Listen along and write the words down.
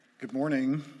Good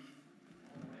morning.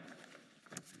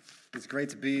 It's great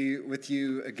to be with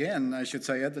you again, I should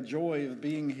say. I had the joy of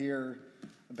being here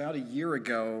about a year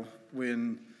ago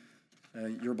when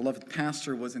your beloved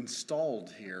pastor was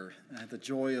installed here. I had the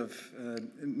joy of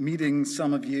meeting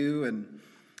some of you and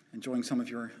enjoying some of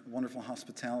your wonderful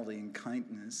hospitality and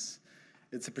kindness.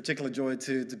 It's a particular joy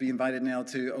to be invited now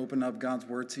to open up God's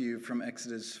Word to you from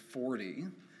Exodus 40.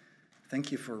 Thank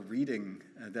you for reading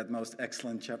that most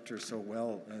excellent chapter so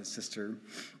well, sister.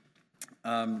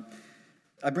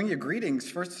 I bring you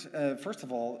greetings, first of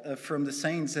all, from the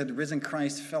saints at Risen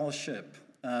Christ Fellowship.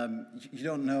 You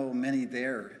don't know many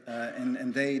there,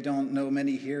 and they don't know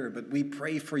many here, but we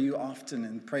pray for you often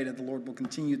and pray that the Lord will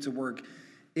continue to work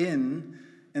in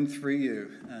and through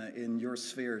you in your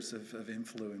spheres of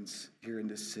influence here in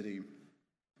this city.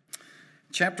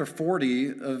 Chapter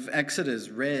 40 of Exodus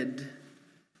read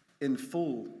in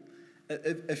full.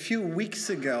 A few weeks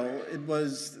ago, it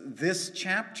was this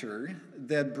chapter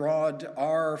that brought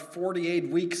our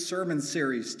 48-week sermon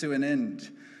series to an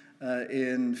end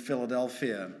in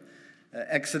Philadelphia.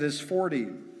 Exodus 40,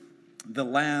 the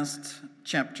last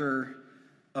chapter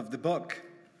of the book.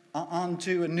 On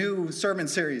to a new sermon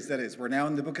series, that is. We're now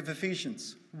in the book of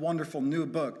Ephesians. Wonderful new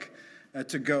book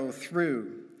to go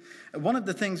through. One of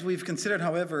the things we've considered,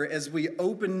 however, as we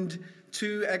opened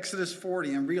to Exodus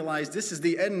 40 and realized this is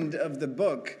the end of the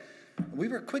book, we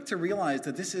were quick to realize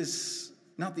that this is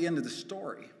not the end of the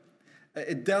story.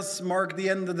 It does mark the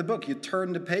end of the book. You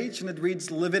turn the page and it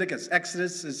reads Leviticus.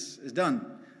 Exodus is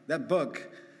done. That book,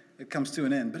 it comes to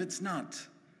an end. But it's not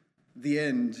the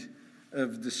end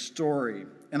of the story.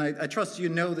 And I trust you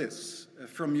know this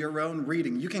from your own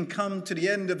reading. You can come to the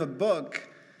end of a book,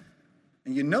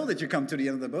 and you know that you come to the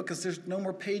end of the book because there's no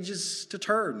more pages to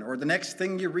turn, or the next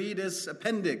thing you read is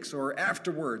appendix or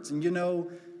afterwards, and you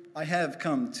know, I have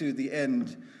come to the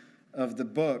end of the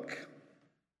book.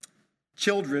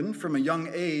 Children from a young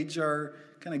age are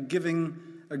kind of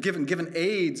given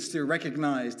aids to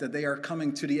recognize that they are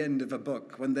coming to the end of a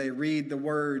book when they read the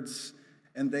words,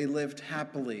 and they lived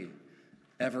happily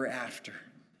ever after,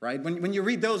 right? When you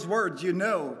read those words, you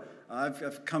know,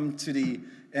 I've come to the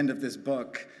end of this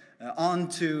book. On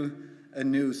to a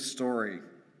new story.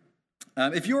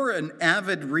 If you're an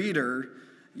avid reader,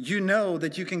 you know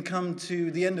that you can come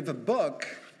to the end of a book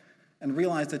and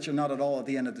realize that you're not at all at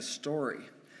the end of the story.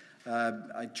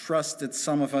 I trust that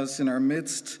some of us in our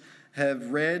midst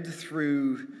have read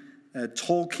through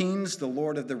Tolkien's The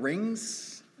Lord of the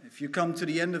Rings. If you come to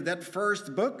the end of that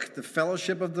first book, The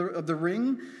Fellowship of the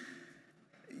Ring,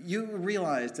 you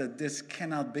realize that this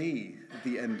cannot be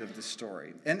the end of the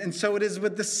story. And so it is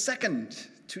with the second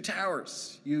Two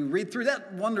Towers. You read through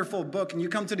that wonderful book and you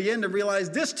come to the end and realize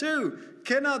this too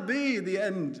cannot be the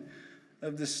end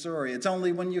of the story. It's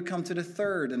only when you come to the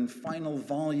third and final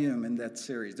volume in that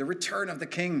series, The Return of the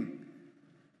King,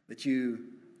 that you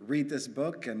read this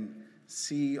book and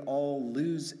see all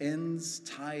loose ends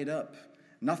tied up.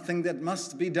 Nothing that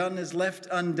must be done is left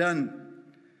undone.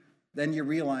 Then you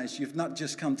realize you've not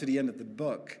just come to the end of the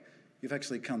book, you've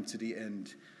actually come to the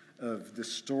end of the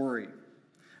story.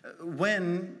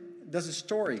 When does a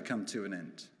story come to an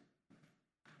end?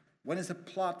 When is a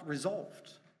plot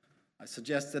resolved? I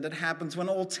suggest that it happens when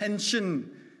all tension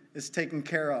is taken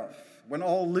care of, when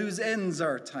all loose ends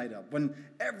are tied up, when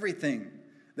everything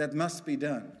that must be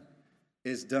done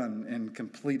is done and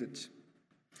completed.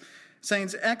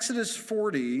 Saints, Exodus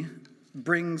 40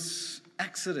 brings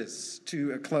Exodus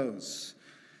to a close.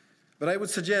 But I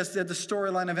would suggest that the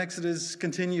storyline of Exodus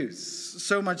continues,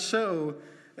 so much so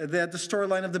that the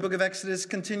storyline of the book of Exodus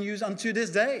continues unto this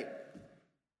day.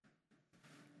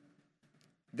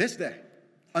 This day,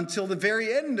 until the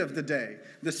very end of the day.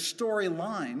 The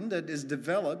storyline that is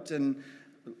developed and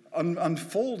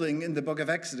unfolding in the book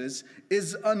of Exodus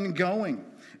is ongoing.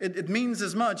 It means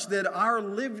as much that our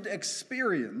lived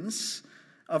experience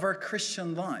of our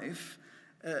Christian life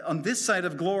on this side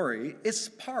of glory is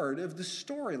part of the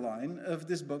storyline of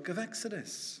this book of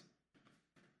Exodus.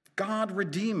 God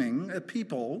redeeming a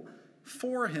people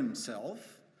for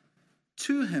himself,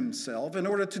 to himself, in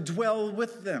order to dwell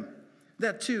with them.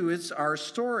 That too is our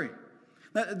story.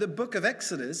 Now, the book of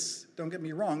Exodus, don't get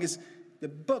me wrong, the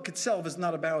book itself is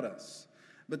not about us.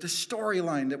 But the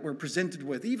storyline that we're presented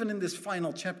with, even in this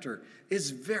final chapter, is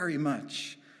very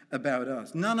much about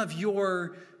us. None of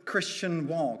your Christian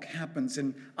walk happens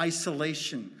in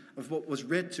isolation of what was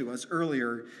read to us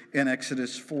earlier in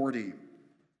Exodus 40.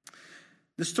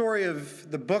 The story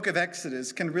of the book of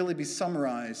Exodus can really be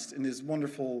summarized in this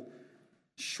wonderful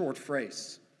short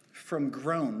phrase: from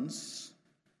groans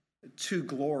to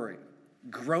glory.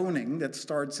 Groaning, that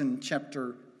starts in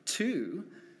chapter 2,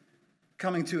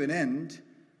 coming to an end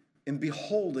in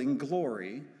beholding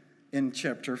glory in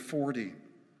chapter 40.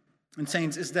 And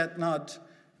saints, is that not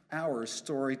our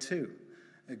story too?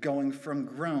 Going from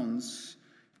groans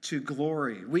to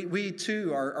glory. We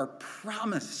too are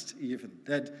promised even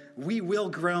that we will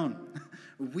groan.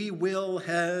 We will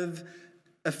have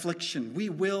affliction. We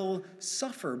will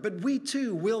suffer. But we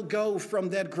too will go from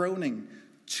that groaning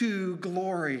to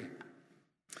glory.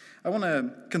 I want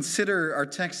to consider our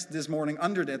text this morning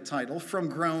under that title, From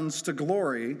Groans to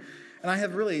Glory. And I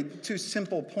have really two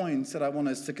simple points that I want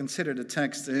us to consider the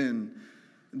text in.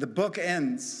 The book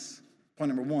ends, point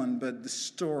number one, but the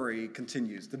story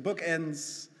continues. The book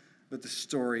ends, but the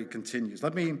story continues.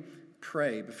 Let me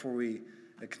pray before we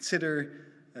consider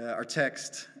our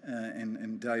text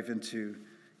and dive into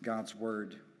God's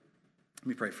word. Let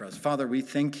me pray for us. Father, we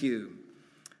thank you,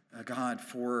 God,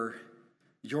 for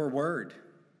your word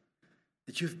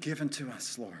that you've given to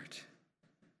us, Lord.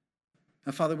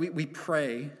 Now, Father, we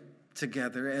pray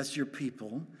together as your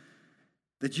people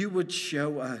that you would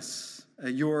show us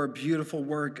your beautiful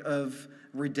work of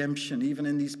redemption, even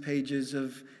in these pages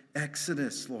of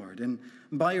Exodus, Lord. And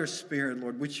by your Spirit,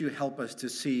 Lord, would you help us to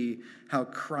see how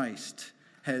Christ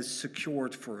has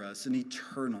secured for us an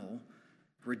eternal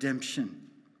redemption.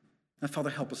 Now, Father,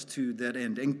 help us to that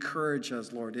end. Encourage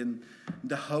us, Lord, in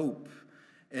the hope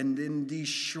and in the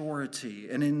surety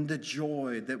and in the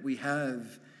joy that we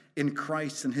have in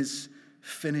Christ and his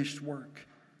finished work.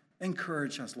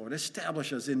 Encourage us, Lord.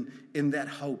 Establish us in that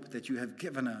hope that you have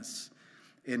given us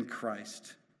in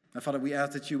Christ. Now, Father, we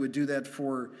ask that you would do that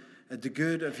for the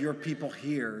good of your people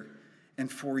here and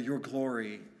for your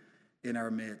glory in our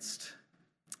midst.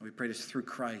 We pray this through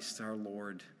Christ our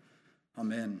Lord.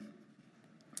 Amen.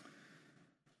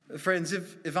 Friends,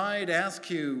 if I'd ask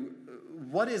you,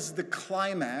 what is the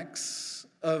climax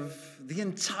of the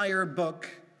entire book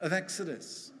of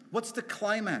Exodus? What's the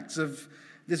climax of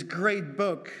this great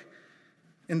book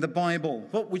in the Bible?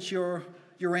 What would your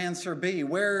answer be?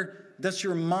 Where does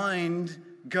your mind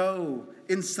go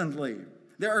instantly?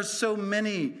 There are so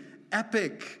many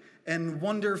epic and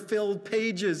wonder-filled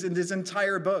pages in this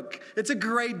entire book. It's a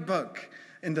great book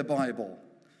in the Bible.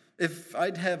 If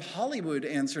I'd have Hollywood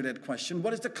answer that question,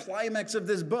 what is the climax of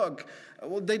this book?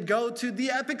 Well, they'd go to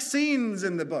the epic scenes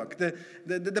in the book,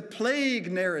 the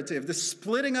plague narrative, the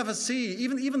splitting of a sea,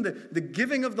 even the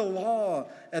giving of the law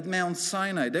at Mount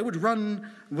Sinai. They would run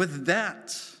with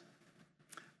that.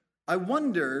 I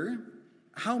wonder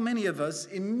how many of us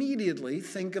immediately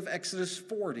think of Exodus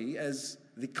 40 as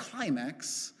the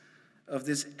climax of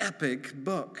this epic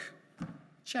book.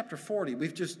 Chapter 40,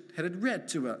 we've just had it read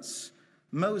to us.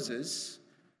 Moses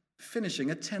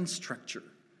finishing a tent structure,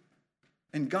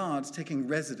 and God's taking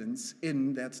residence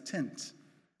in that tent.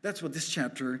 That's what this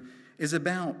chapter is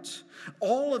about.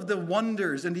 All of the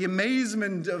wonders and the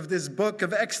amazement of this book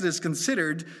of Exodus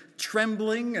considered,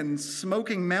 trembling and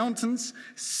smoking mountains,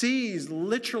 seas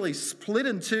literally split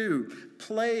in two,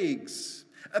 plagues,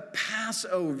 a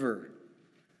Passover,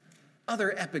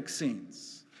 other epic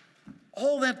scenes.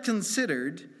 All that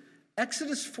considered,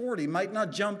 Exodus 40 might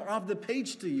not jump off the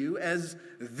page to you as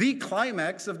the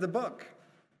climax of the book.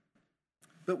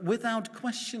 But without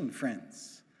question,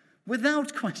 friends,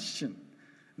 without question,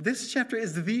 this chapter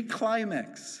is the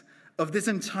climax of this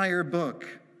entire book.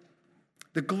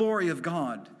 The glory of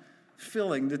God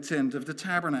filling the tent of the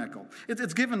tabernacle.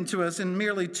 It's given to us in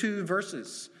merely two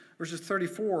verses, verses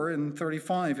 34 and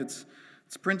 35. It's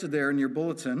printed there in your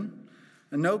bulletin.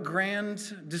 And no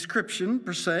grand description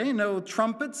per se, no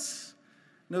trumpets,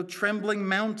 no trembling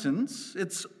mountains.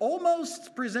 It's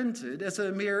almost presented as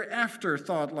a mere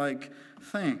afterthought-like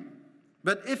thing.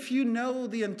 But if you know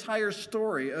the entire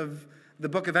story of the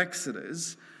book of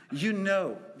Exodus, you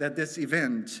know that this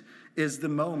event is the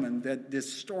moment that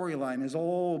this storyline has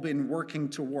all been working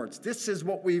towards. This is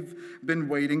what we've been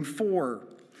waiting for.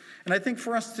 And I think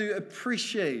for us to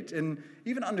appreciate and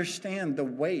even understand the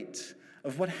weight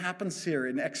of what happens here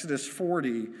in Exodus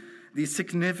 40, the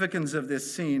significance of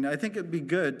this scene, I think it'd be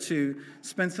good to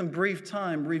spend some brief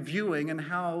time reviewing and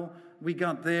how we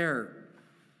got there.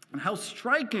 And how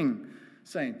striking,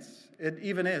 saints, it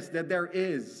even is that there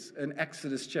is an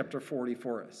Exodus chapter 40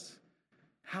 for us.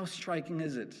 How striking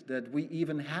is it that we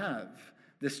even have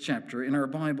this chapter in our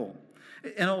Bible?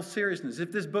 In all seriousness,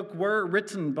 if this book were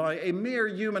written by a mere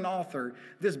human author,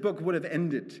 this book would have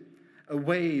ended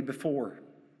way before.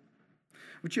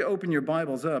 Would you open your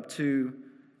Bibles up to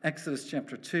Exodus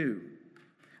chapter 2?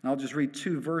 And I'll just read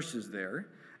two verses there.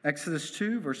 Exodus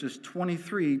 2, verses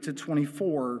 23 to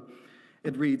 24,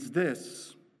 it reads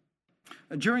this.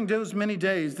 During those many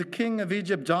days, the king of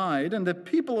Egypt died, and the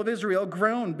people of Israel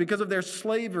groaned because of their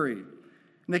slavery.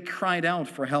 and they cried out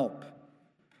for help.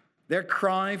 Their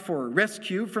cry for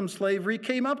rescue from slavery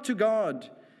came up to God,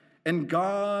 and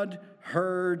God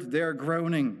heard their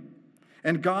groaning.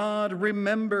 And God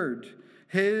remembered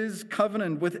his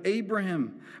covenant with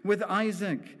Abraham, with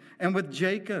Isaac, and with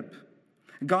Jacob.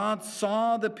 God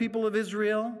saw the people of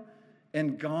Israel,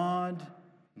 and God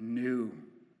knew.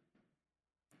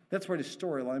 That's where the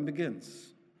storyline begins.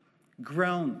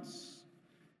 Groans,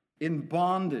 in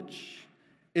bondage,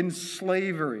 in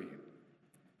slavery,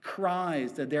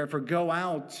 cries that therefore go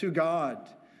out to God.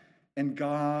 And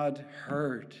God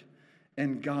heard,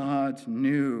 and God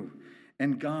knew,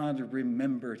 and God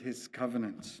remembered his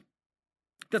covenant.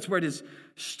 That's where this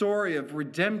story of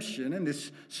redemption and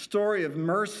this story of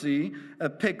mercy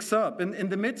picks up. In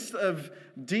the midst of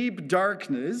deep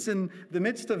darkness, in the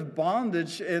midst of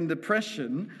bondage and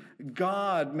depression,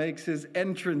 God makes his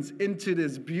entrance into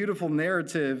this beautiful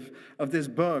narrative of this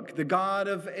book. The God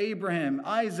of Abraham,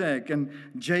 Isaac, and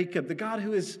Jacob. The God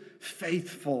who is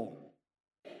faithful.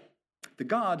 The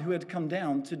God who had come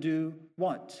down to do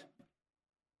what?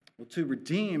 Well, to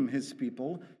redeem his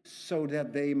people so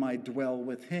that they might dwell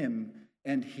with him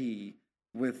and he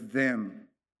with them.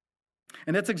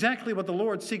 And that's exactly what the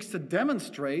Lord seeks to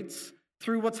demonstrate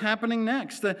through what's happening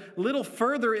next. A little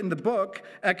further in the book,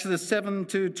 Exodus 7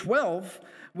 to 12,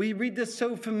 we read this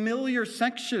so familiar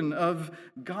section of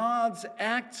God's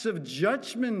acts of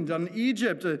judgment on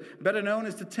Egypt, better known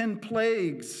as the 10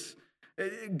 plagues.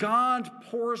 God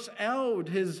pours out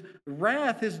his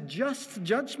wrath, his just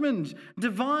judgment,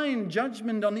 divine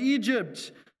judgment on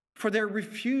Egypt for their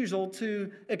refusal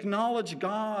to acknowledge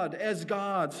God as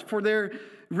gods, for their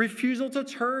refusal to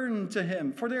turn to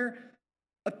him, for their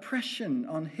oppression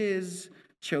on his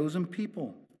chosen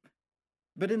people.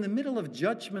 But in the middle of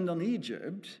judgment on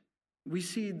Egypt, we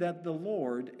see that the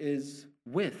Lord is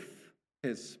with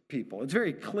his people. It's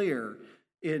very clear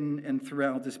in and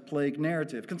throughout this plague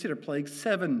narrative. Consider plague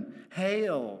 7,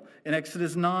 hail in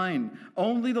Exodus 9.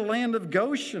 Only the land of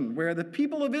Goshen, where the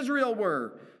people of Israel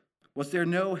were, was there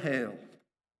no hail.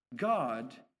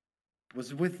 God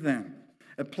was with them.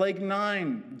 At plague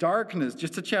 9, darkness,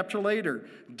 just a chapter later.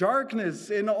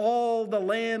 Darkness in all the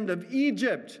land of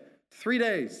Egypt, 3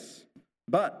 days.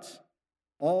 But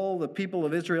all the people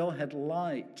of Israel had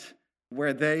light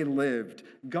where they lived.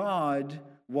 God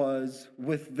was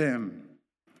with them.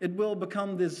 It will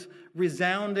become this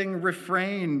resounding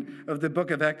refrain of the book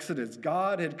of Exodus.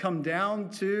 God had come down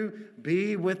to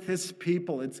be with his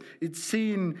people. It's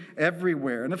seen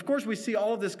everywhere. And of course, we see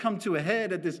all of this come to a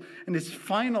head in this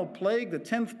final plague, the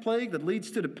 10th plague that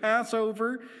leads to the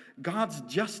Passover. God's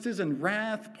justice and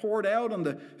wrath poured out on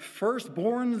the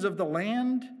firstborns of the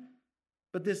land.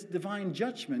 But this divine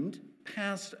judgment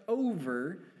passed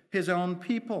over his own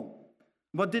people.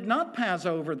 What did not pass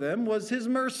over them was his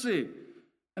mercy.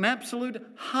 An absolute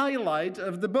highlight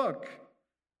of the book.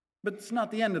 But it's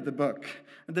not the end of the book.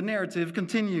 The narrative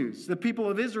continues. The people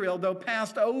of Israel, though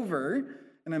passed over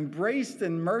and embraced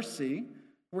in mercy,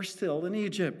 were still in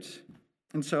Egypt.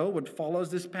 And so what follows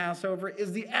this Passover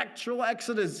is the actual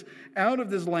exodus out of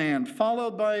this land,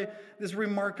 followed by this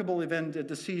remarkable event at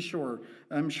the seashore.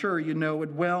 I'm sure you know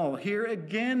it well. Here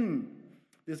again,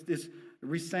 this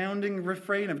resounding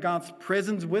refrain of God's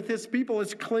presence with his people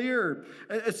is clear.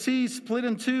 A sea split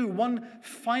in two, one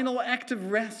final act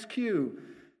of rescue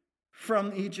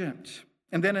from Egypt.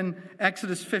 And then in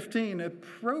Exodus 15,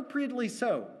 appropriately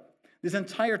so, this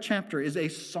entire chapter is a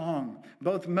song.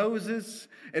 Both Moses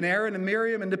and Aaron and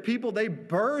Miriam and the people, they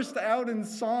burst out in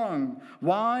song.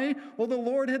 Why? Well, the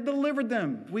Lord had delivered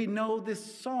them. We know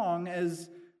this song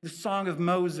as the Song of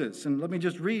Moses. And let me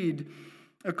just read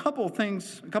a couple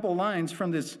lines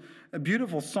from this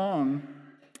beautiful song.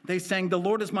 They sang, "The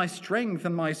Lord is my strength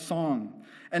and my song,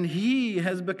 and he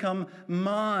has become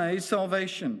my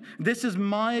salvation. This is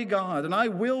my God, and I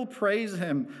will praise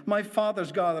him, my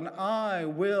Father's God, and I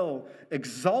will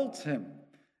exalt him."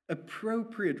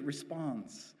 Appropriate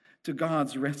response to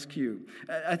God's rescue.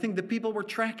 I think the people were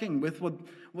tracking with what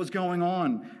was going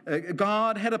on.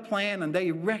 God had a plan, and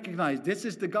they recognized, this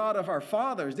is the God of our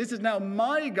fathers. This is now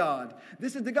my God.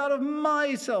 This is the God of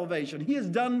my salvation. He has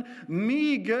done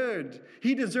me good.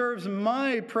 He deserves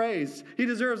my praise. He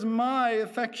deserves my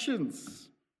affections.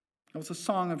 It was a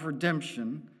song of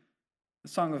redemption, a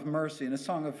song of mercy, and a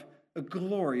song of a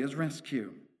glorious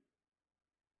rescue.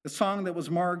 A song that was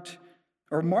marked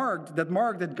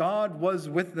that God was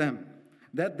with them,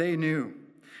 that they knew.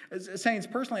 As saints,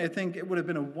 personally, I think it would have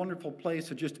been a wonderful place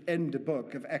to just end the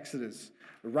book of Exodus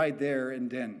right there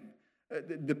and then.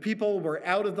 The people were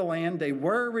out of the land. They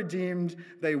were redeemed.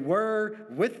 They were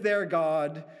with their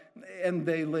God, and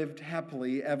they lived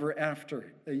happily ever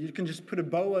after. You can just put a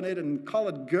bow on it and call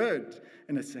it good,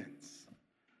 in a sense.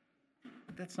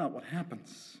 But that's not what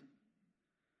happens.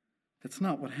 That's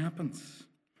not what happens.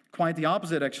 Quite the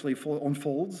opposite actually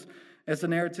unfolds as the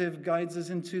narrative guides us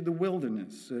into the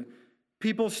wilderness.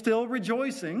 People still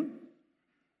rejoicing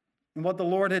in what the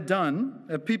Lord had done.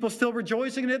 People still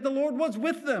rejoicing that the Lord was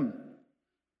with them.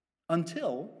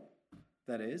 Until,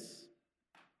 that is,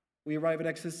 we arrive at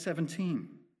Exodus 17.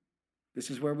 This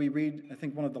is where we read, I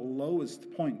think, one of the lowest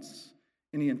points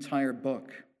in the entire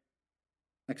book.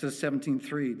 Exodus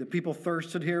 17:3. The people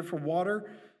thirsted here for water.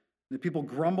 The people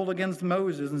grumbled against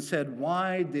Moses and said,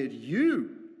 "Why did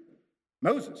you,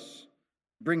 Moses,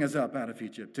 bring us up out of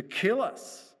Egypt to kill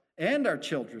us and our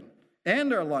children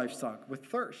and our livestock with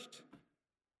thirst?"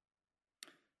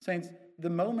 Saints, the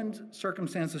moment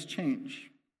circumstances change,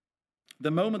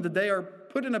 the moment that they are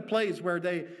put in a place where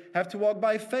they have to walk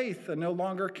by faith and no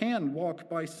longer can walk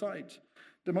by sight,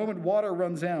 the moment water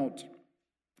runs out,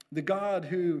 the God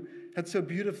who had so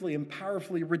beautifully and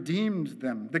powerfully redeemed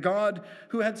them, the God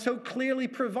who had so clearly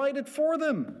provided for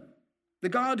them, the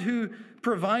God who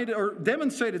provided or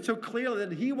demonstrated so clearly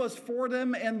that he was for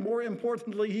them and, more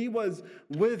importantly, he was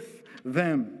with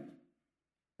them,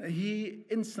 he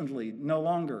instantly no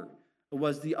longer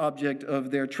was the object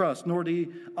of their trust, nor the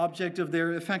object of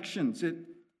their affections. It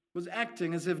was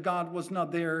acting as if God was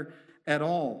not there at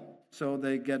all. So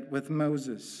they get with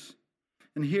Moses.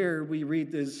 And here we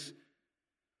read this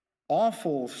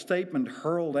awful statement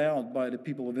hurled out by the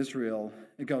people of Israel.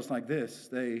 It goes like this.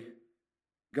 They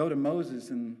go to Moses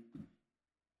and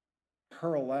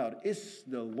hurl out, "Is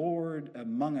the Lord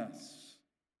among us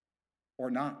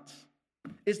or not?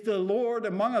 Is the Lord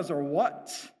among us or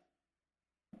what?"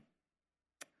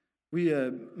 We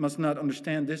must not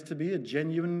understand this to be a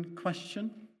genuine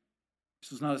question.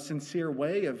 This was not a sincere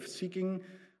way of seeking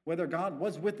whether God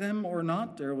was with them or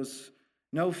not. There was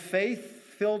no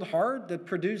faith-filled heart that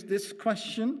produced this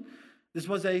question. This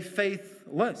was a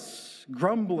faithless,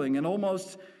 grumbling, and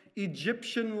almost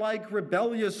Egyptian-like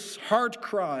rebellious heart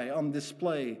cry on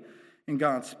display in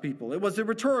God's people. It was a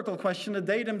rhetorical question that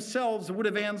they themselves would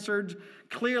have answered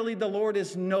clearly. The Lord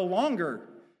is no longer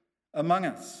among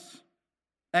us.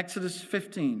 Exodus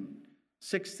 15,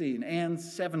 16, and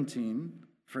 17,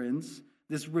 friends,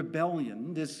 this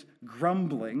rebellion, this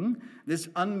grumbling, this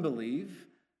unbelief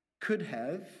could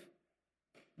have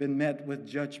been met with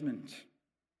judgment,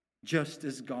 just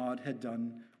as God had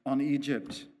done on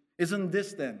Egypt. Isn't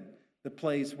this then the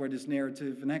place where this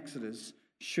narrative in Exodus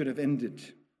should have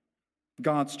ended?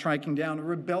 God striking down a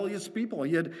rebellious people.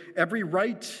 He had every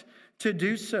right to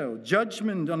do so.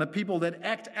 Judgment on a people that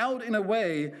act out in a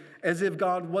way as if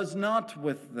God was not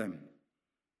with them.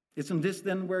 Isn't this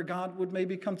then where God would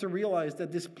maybe come to realize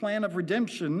that this plan of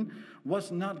redemption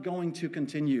was not going to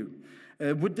continue?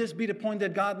 Would this be the point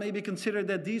that God maybe considered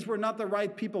that these were not the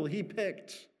right people he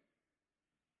picked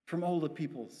from all the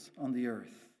peoples on the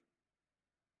earth?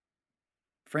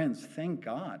 Friends, thank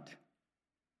God.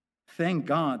 Thank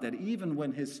God that even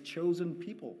when his chosen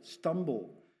people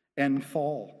stumble and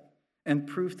fall and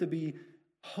prove to be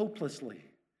hopelessly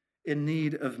in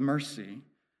need of mercy,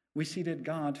 we see that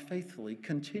God faithfully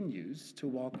continues to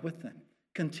walk with them,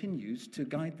 continues to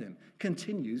guide them,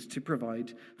 continues to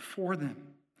provide for them.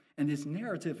 And this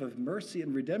narrative of mercy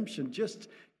and redemption just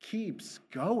keeps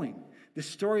going. The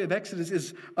story of Exodus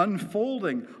is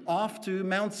unfolding off to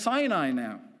Mount Sinai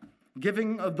now,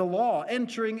 giving of the law,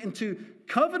 entering into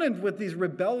covenant with these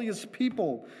rebellious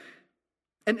people.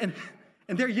 And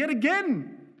there yet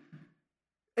again,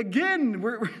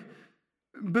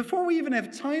 before we even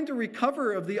have time to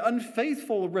recover of the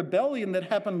unfaithful rebellion that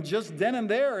happened just then and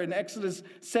there in Exodus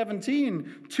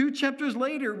 17, 2 chapters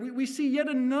later, we see yet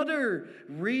another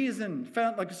reason,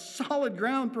 found like solid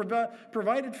ground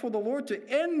provided for the Lord to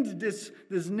end this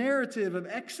narrative of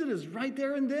Exodus right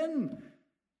there and then,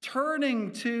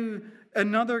 turning to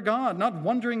another God, not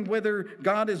wondering whether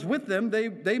God is with them.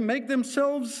 They make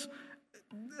themselves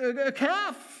a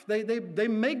calf. They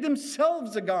make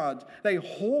themselves a god. They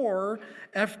whore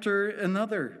after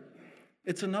another.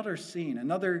 It's another scene,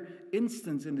 another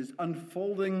instance in this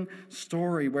unfolding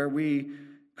story where we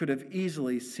could have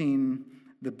easily seen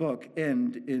the book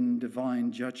end in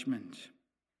divine judgment.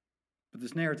 But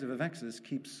this narrative of Exodus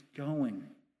keeps going.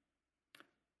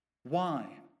 Why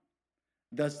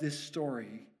does this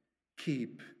story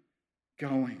keep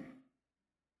going?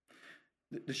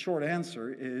 The short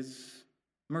answer is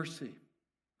mercy.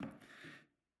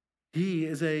 He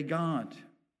is a God,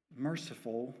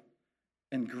 merciful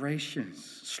and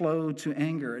gracious, slow to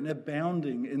anger, and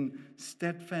abounding in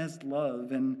steadfast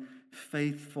love and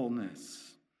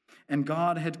faithfulness. And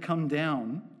God had come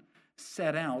down,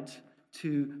 set out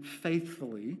to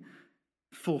faithfully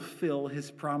fulfill his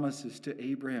promises to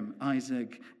Abraham,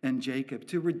 Isaac, and Jacob,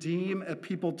 to redeem a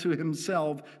people to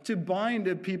himself, to bind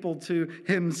a people to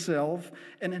himself,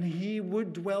 and then he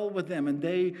would dwell with them, and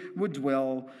they would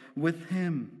dwell with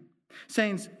him.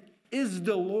 Saints, is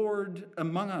the Lord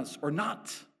among us or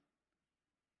not?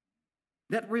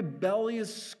 That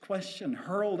rebellious question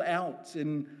hurled out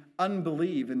in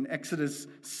unbelief in Exodus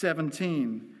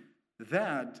 17,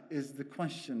 that is the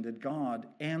question that God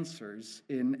answers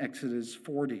in Exodus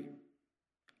 40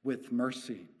 with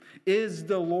mercy. Is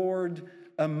the Lord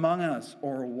among us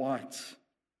or what?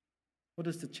 What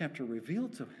does the chapter reveal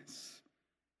to us?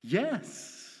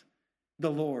 Yes, the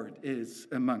Lord is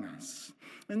among us.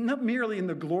 And not merely in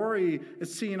the glory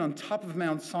seen on top of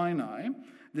Mount Sinai.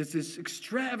 There's this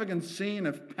extravagant scene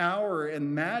of power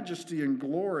and majesty and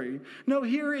glory. No,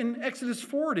 here in Exodus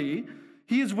 40,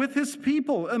 he is with his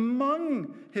people,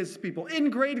 among his people, in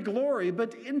great glory,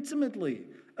 but intimately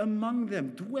among them,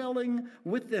 dwelling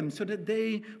with them so that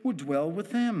they would dwell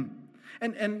with him.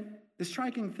 And the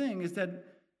striking thing is that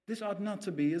this ought not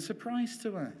to be a surprise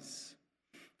to us.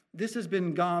 This has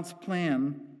been God's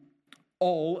plan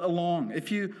all along.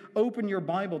 If you open your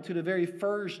Bible to the very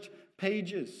first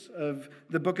pages of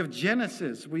the book of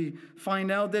Genesis, we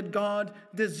find out that God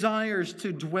desires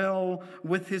to dwell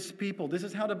with his people. This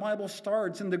is how the Bible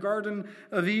starts in the Garden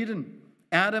of Eden.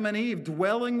 Adam and Eve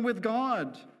dwelling with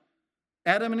God.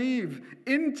 Adam and Eve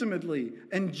intimately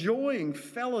enjoying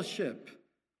fellowship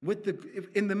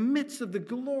in the midst of the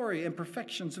glory and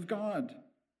perfections of God.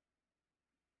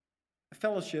 A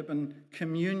fellowship and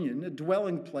communion, a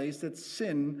dwelling place that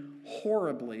sin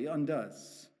horribly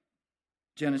undoes.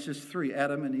 Genesis 3,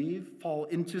 Adam and Eve fall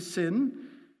into sin.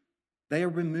 They are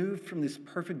removed from this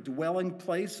perfect dwelling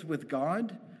place with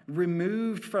God,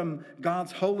 removed from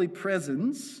God's holy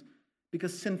presence,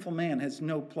 because sinful man has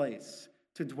no place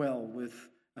to dwell with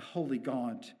a holy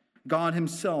God. God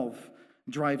himself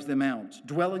drives them out.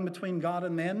 Dwelling between God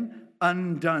and men,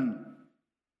 undone.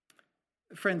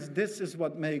 Friends, this is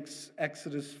what makes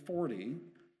Exodus 40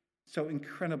 so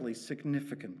incredibly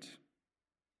significant.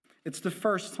 It's the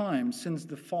first time since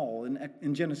the fall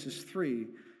in Genesis 3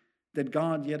 that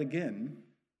God yet again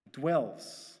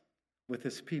dwells with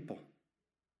his people.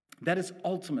 That is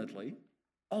ultimately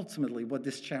what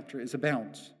this chapter is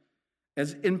about.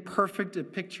 As imperfect a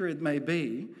picture it may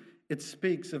be, it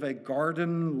speaks of a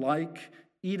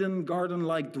Eden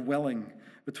garden-like dwelling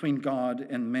between God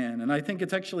and man. And I think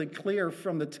it's actually clear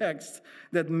from the text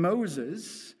that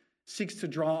Moses seeks to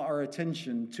draw our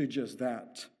attention to just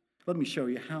that. Let me show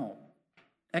you how.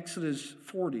 Exodus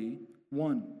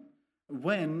 41.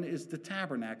 When is the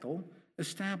tabernacle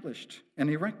established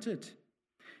and erected?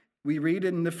 We read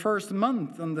in the first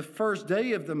month, on the first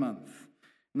day of the month.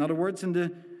 In other words, in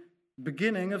the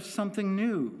beginning of something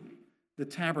new, the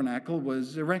tabernacle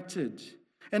was erected.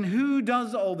 And who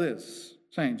does all this,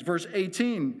 saints? Verse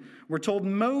 18, we're told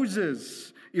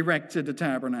Moses erected the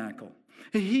tabernacle.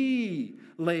 He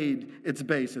laid its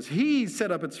bases. He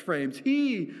set up its frames.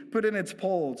 He put in its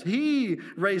poles. He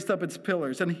raised up its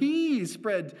pillars. And he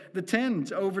spread the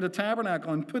tent over the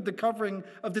tabernacle and put the covering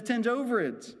of the tent over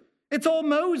it. It's all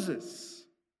Moses.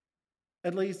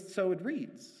 At least so it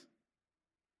reads.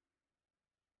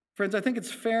 Friends, I think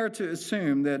it's fair to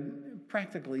assume that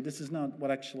practically this is not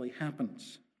what actually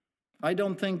happens. I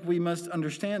don't think we must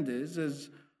understand this as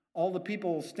all the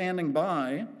people standing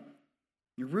by,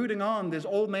 you're rooting on this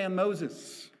old man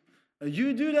Moses.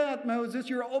 You do that, Moses.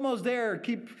 You're almost there.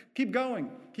 Keep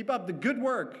going. Keep up the good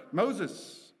work,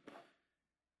 Moses.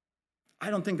 I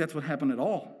don't think that's what happened at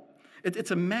all.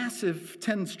 It's a massive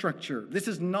tent structure. This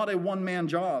is not a one-man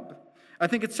job. I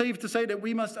think it's safe to say that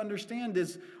we must understand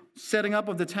this setting up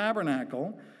of the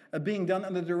tabernacle being done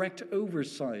under the direct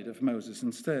oversight of Moses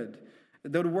instead.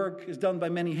 Though the work is done by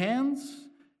many hands,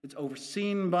 it's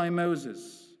overseen by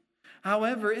Moses.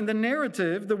 However, in the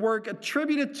narrative, the work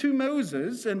attributed to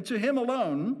Moses and to him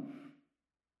alone,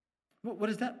 what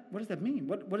does that mean?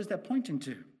 What is that pointing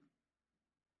to?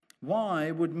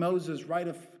 Why would Moses write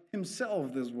of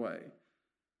himself this way?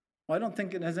 Well, I don't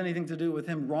think it has anything to do with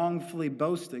him wrongfully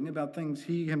boasting about things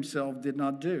he himself did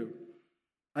not do.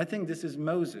 I think this is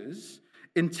Moses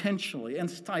intentionally and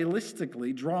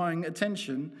stylistically drawing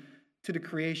attention to the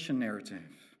creation narrative.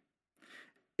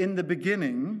 In the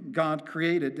beginning, God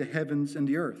created the heavens and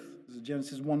the earth. This is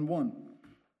Genesis 1:1.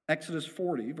 Exodus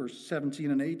 40, verse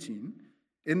 17 and 18.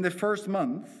 In the first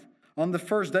month, on the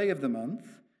first day of the month,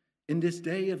 in this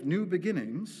day of new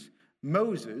beginnings,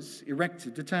 Moses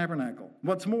erected the tabernacle.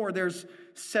 What's more, there's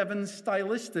 7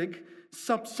 stylistic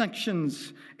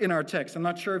subsections in our text. I'm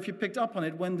not sure if you picked up on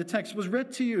it when the text was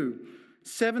read to you.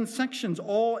 7 sections,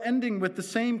 all ending with the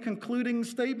same concluding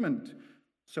statement.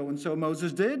 So and so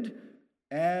Moses did,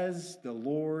 as the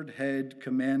Lord had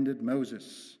commanded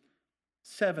Moses.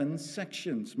 7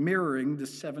 sections mirroring the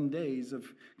 7 days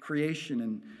of creation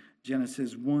in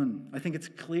Genesis 1. I think it's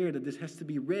clear that this has to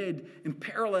be read in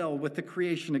parallel with the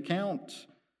creation account.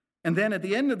 And then at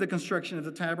the end of the construction of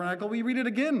the tabernacle, we read it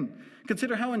again.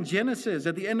 Consider how in Genesis,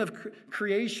 at the end of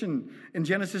creation, in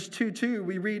Genesis 2:2,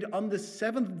 we read, on the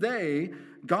 7th day,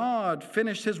 God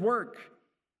finished his work.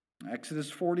 Exodus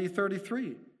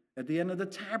 40:33, at the end of the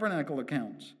tabernacle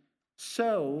account.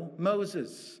 So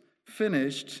Moses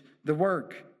finished the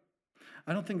work.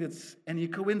 I don't think that's any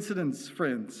coincidence,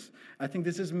 friends. I think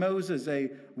this is Moses, a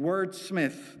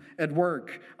wordsmith at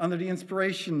work under the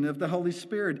inspiration of the Holy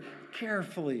Spirit,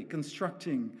 carefully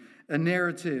constructing a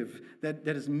narrative that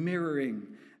is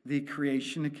mirroring the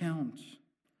creation account.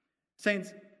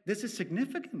 Saints, this is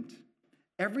significant.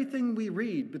 Everything we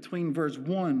read between verse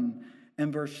 1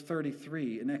 and verse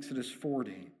 33 in Exodus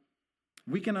 40,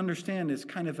 we can understand as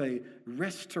kind of a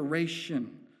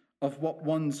restoration of what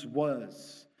once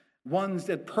was. Once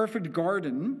that perfect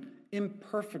garden,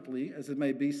 imperfectly as it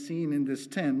may be seen in this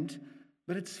tent,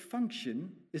 but its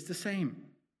function is the same.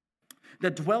 The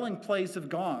dwelling place of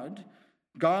God,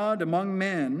 God among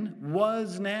men,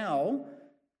 was now,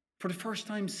 for the first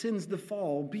time since the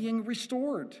fall, being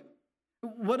restored.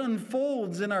 What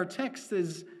unfolds in our text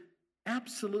is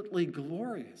absolutely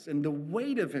glorious, and the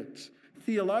weight of it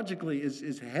theologically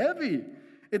is heavy.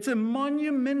 It's a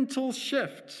monumental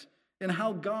shift in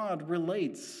how God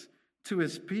relates to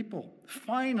his people.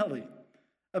 Finally,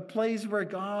 a place where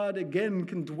God again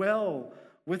can dwell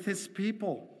with his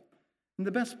people. And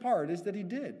the best part is that he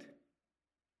did.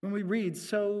 When we read,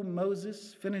 so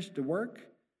Moses finished the work,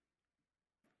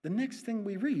 the next thing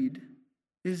we read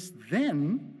is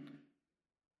then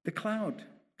the cloud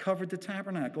covered the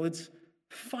tabernacle. It's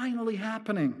finally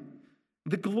happening.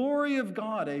 The glory of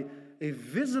God, a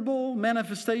visible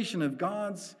manifestation of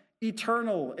God's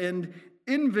eternal and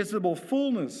invisible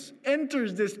fullness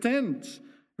enters this tent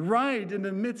right in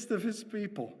the midst of his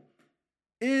people.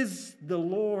 Is the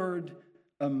Lord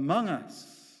among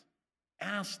us?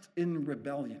 Asked in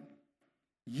rebellion.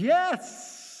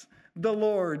 Yes, the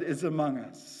Lord is among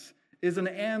us, is an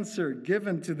answer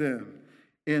given to them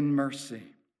in mercy.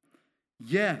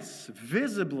 Yes,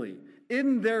 visibly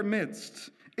in their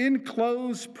midst, in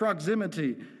close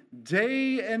proximity,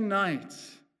 day and night,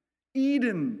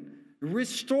 Eden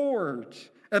restored,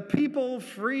 a people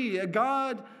free, a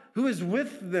God who is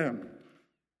with them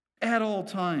at all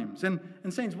times. And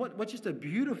saints, what just a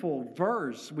beautiful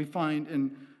verse we find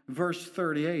in verse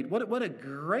 38. What a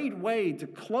great way to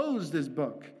close this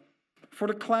book. For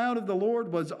the cloud of the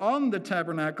Lord was on the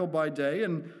tabernacle by day,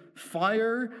 and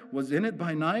fire was in it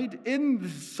by night, in the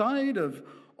sight of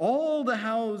all the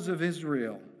house of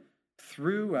Israel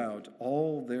throughout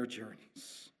all their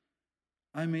journeys.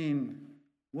 I mean,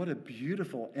 what a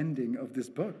beautiful ending of this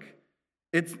book.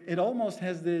 It almost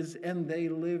has this, and they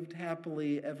lived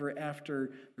happily ever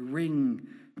after ring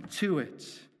to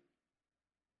it.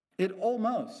 It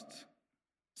almost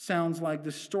sounds like the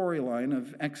storyline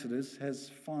of Exodus has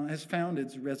found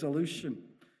its resolution.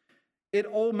 It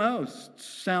almost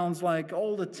sounds like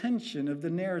all the tension of the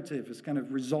narrative is kind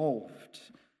of resolved.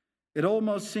 It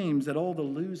almost seems that all the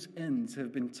loose ends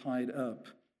have been tied up.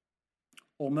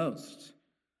 Almost.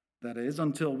 That is,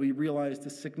 until we realize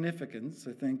the significance,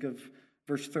 I think, of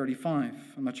verse 35.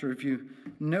 I'm not sure if you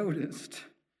noticed.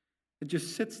 It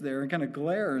just sits there and kind of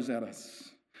glares at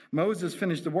us. Moses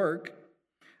finished the work.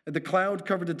 The cloud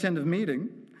covered the tent of meeting.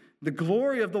 The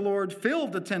glory of the Lord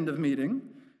filled the tent of meeting.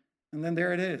 And then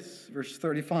there it is, verse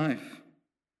 35.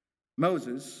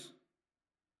 Moses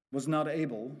was not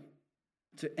able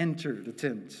to enter the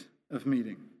tent of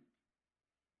meeting.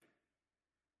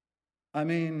 I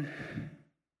mean,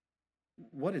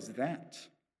 what is that?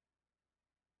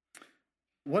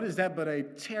 What is that but a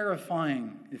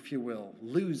terrifying, if you will,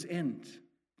 loose end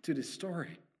to the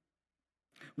story?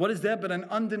 What is that but an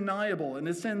undeniable, in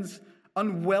a sense,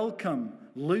 unwelcome,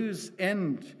 loose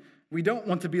end we don't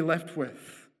want to be left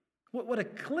with? What a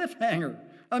cliffhanger.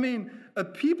 I mean, a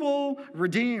people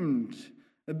redeemed,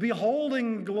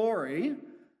 beholding glory,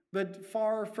 but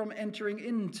far from entering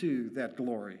into that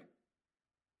glory.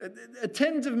 A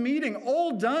tent of meeting,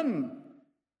 all done.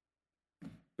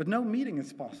 But no meeting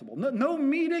is possible. No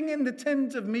meeting in the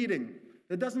tent of meeting.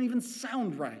 That doesn't even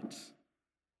sound right.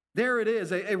 There it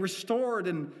is, a restored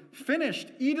and finished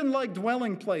Eden-like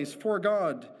dwelling place for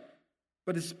God.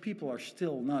 but his people are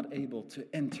still not able to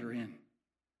enter in.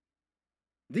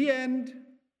 The end.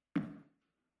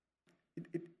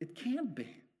 It can't be.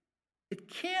 It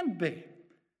can be.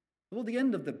 Well, the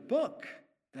end of the book,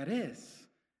 that is.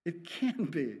 It can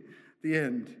be the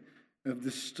end of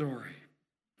the story.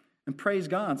 And praise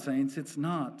God, saints, it's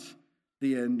not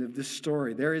the end of this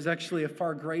story. There is actually a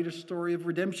far greater story of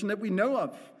redemption that we know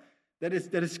of, that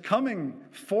is coming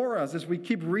for us as we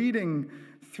keep reading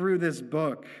through this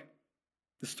book.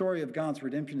 The story of God's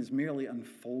redemption is merely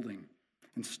unfolding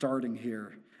and starting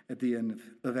here at the end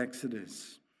of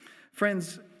Exodus.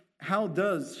 Friends, how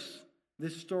does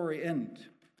this story end?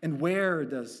 And where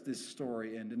does this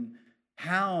story end? And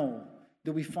how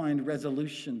do we find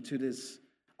resolution to this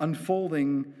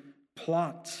unfolding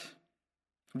plot?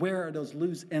 Where are those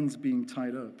loose ends being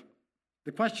tied up?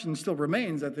 The question still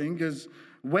remains, I think, is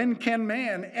when can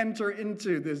man enter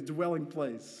into this dwelling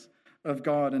place of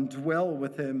God and dwell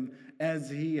with him as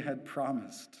he had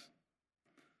promised?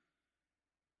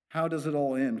 How does it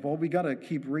all end? Well, we got to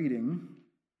keep reading.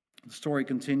 The story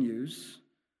continues.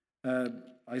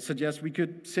 I suggest we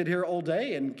could sit here all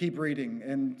day and keep reading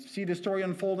and see the story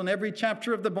unfold in every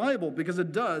chapter of the Bible, because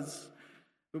it does,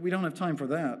 but we don't have time for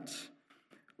that.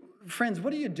 Friends,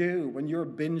 what do you do when you're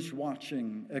binge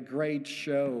watching a great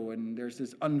show and there's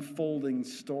this unfolding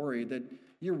story that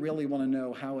you really want to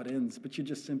know how it ends, but you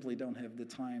just simply don't have the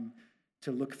time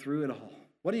to look through it all?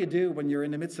 What do you do when you're in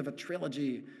the midst of a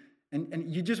trilogy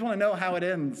and you just want to know how it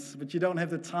ends, but you don't have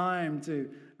the time to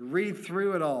read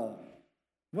through it all?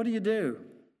 What do?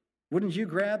 Wouldn't you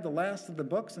grab the last of the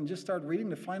books and just start reading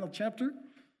the final chapter?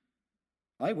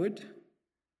 I would.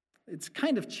 It's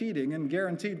kind of cheating, and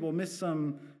guaranteed we'll miss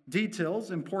some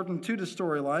details important to the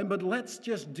storyline, but let's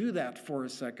just do that for a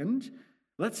second.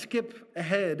 Let's skip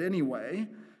ahead anyway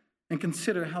and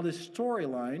consider how this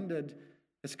storyline that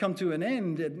has come to an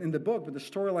end in the book, but the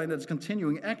storyline that's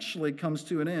continuing actually comes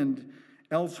to an end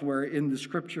elsewhere in the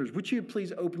scriptures. Would you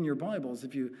please open your Bibles,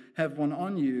 if you have one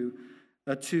on you,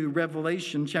 to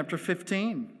Revelation chapter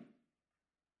 15,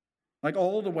 like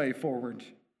all the way forward.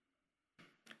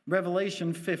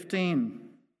 Revelation 15.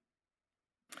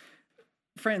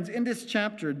 Friends, in this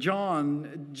chapter,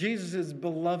 John, Jesus'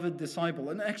 beloved disciple,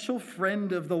 an actual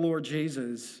friend of the Lord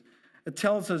Jesus,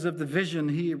 tells us of the vision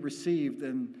he received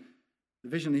and the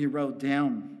vision that he wrote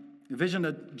down. The vision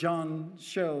that John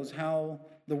shows how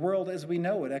the world as we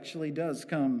know it actually does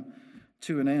come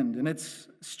to an end. And it's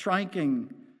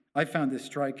striking. I found this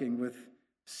striking, with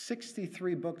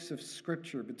 63 books of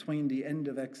scripture between the end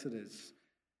of Exodus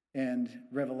and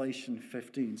Revelation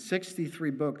 15.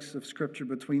 63 books of scripture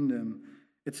between them.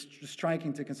 It's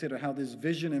striking to consider how this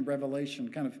vision in Revelation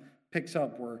kind of picks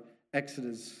up where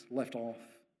Exodus left off.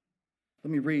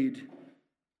 Let me read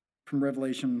from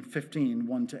Revelation 15,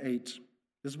 1-8. This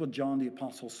is what John the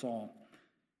Apostle saw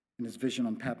in his vision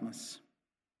on Patmos.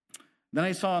 Then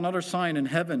I saw another sign in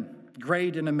heaven,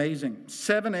 great and amazing,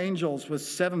 7 angels with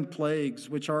 7 plagues,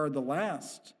 which are the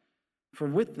last. For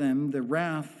with them the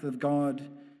wrath of God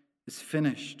is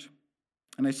finished.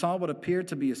 And I saw what appeared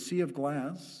to be a sea of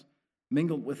glass,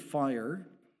 mingled with fire,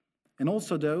 and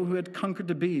also those who had conquered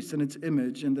the beast and its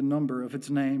image and the number of its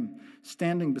name,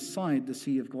 standing beside the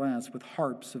sea of glass with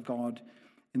harps of God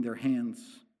in their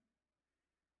hands.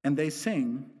 And they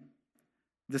sing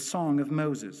the song of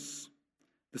Moses,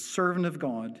 the servant of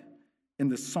God, in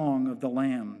the song of the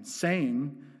Lamb,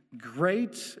 saying,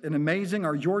 Great and amazing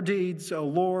are your deeds, O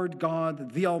Lord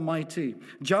God, the Almighty.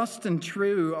 Just and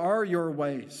true are your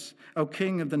ways, O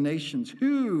King of the nations.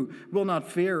 Who will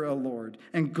not fear, O Lord,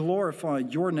 and glorify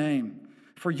your name?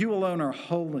 For you alone are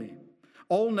holy.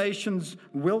 All nations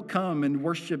will come and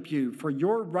worship you, for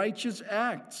your righteous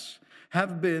acts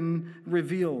have been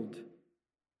revealed.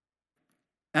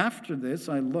 After this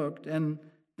I looked, and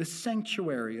the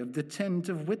sanctuary of the tent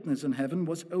of witness in heaven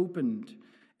was opened.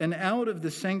 And out of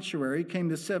the sanctuary came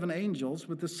the 7 angels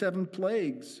with the 7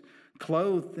 plagues,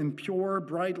 clothed in pure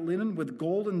bright linen with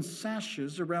golden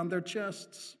sashes around their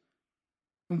chests.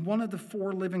 And one of the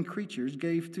 4 living creatures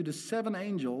gave to the 7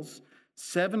 angels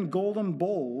 7 golden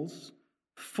bowls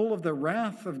full of the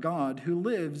wrath of God who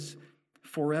lives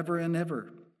forever and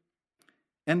ever.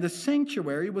 And the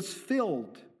sanctuary was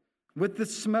filled with the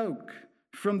smoke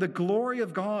from the glory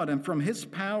of God and from his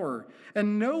power,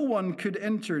 and no one could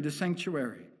enter the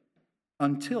sanctuary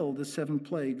until the 7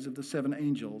 plagues of the 7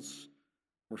 angels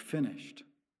were finished.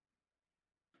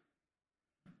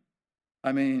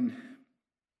 I mean,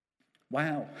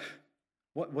 wow,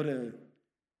 what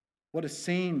a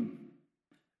scene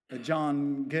that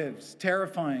John gives.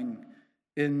 Terrifying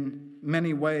in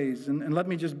many ways. And let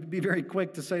me just be very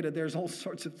quick to say that there's all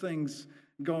sorts of things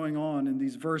going on in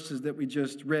these verses that we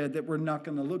just read that we're not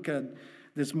going to look at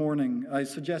this morning. I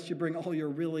suggest you bring all your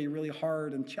really, really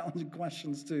hard and challenging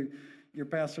questions to your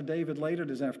Pastor David later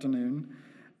this afternoon.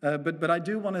 But I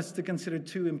do want us to consider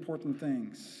two important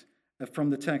things from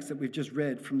the text that we've just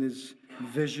read from this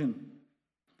vision.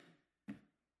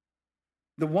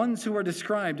 The ones who are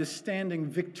described as standing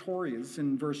victorious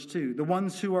in verse 2, the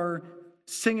ones who are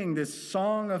singing this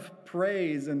song of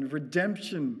praise and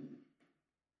redemption,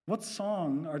 what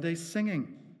song are they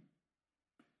singing?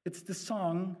 It's the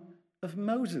song of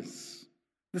Moses,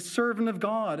 the servant of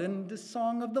God, and the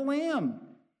song of the Lamb.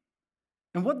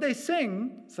 And what they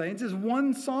sing, saints, is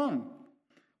one song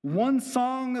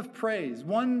of praise,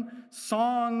 one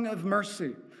song of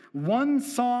mercy, one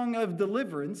song of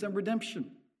deliverance and redemption.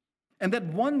 And that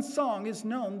one song is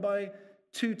known by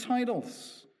two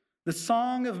titles, the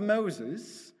Song of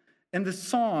Moses and the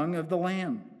Song of the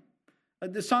Lamb.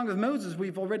 The Song of Moses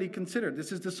we've already considered.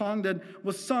 This is the song that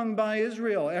was sung by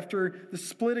Israel after the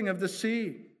splitting of the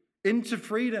sea into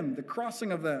freedom, the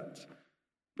crossing of that.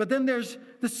 But then there's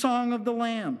the Song of the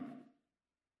Lamb.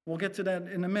 We'll get to that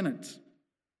in a minute.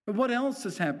 But what else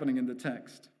is happening in the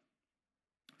text?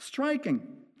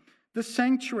 Striking. The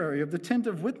sanctuary of the tent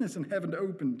of witness in heaven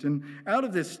opened. And out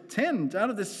of this tent, out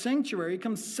of this sanctuary,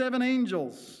 come 7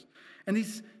 angels. And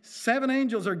these 7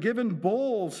 angels are given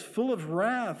bowls full of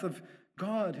wrath of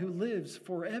God who lives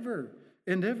forever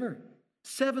and ever.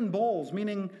 7 bowls,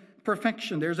 meaning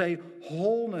perfection. There's a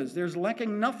wholeness. There's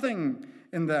lacking nothing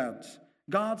in that.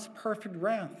 God's perfect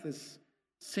wrath is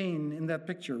seen in that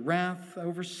picture. Wrath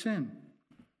over sin.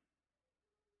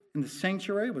 And the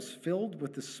sanctuary was filled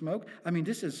with the smoke. I mean,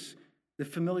 this is the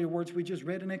familiar words we just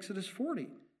read in Exodus 40.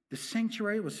 The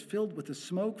sanctuary was filled with the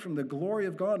smoke from the glory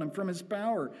of God and from his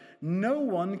power. No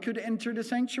one could enter the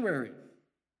sanctuary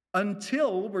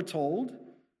until, we're told,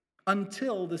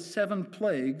 until the 7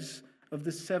 plagues of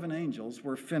the 7 angels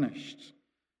were finished.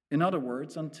 In other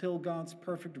words, until God's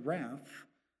perfect wrath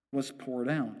was poured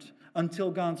out.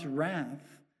 Until God's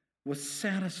wrath was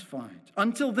satisfied.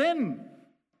 Until then,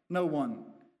 no one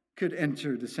could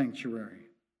enter the sanctuary.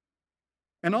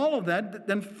 And all of that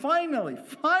then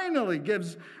finally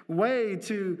gives way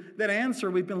to that answer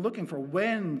we've been looking for.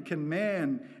 When can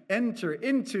man enter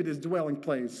into this dwelling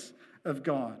place of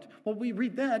God? Well, we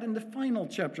read that in the final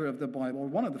chapter of the Bible,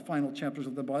 one of the final chapters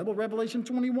of the Bible, Revelation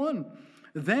 21.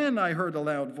 Then I heard a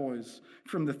loud voice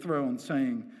from the throne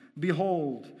saying,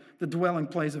 "Behold, the dwelling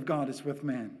place of God is with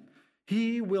man.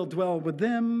 He will dwell with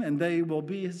them, and they will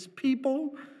be his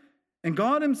people, and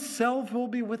God himself will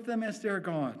be with them as their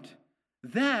God."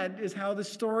 That is how the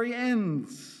story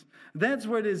ends. That's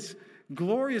where this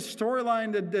glorious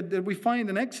storyline that we find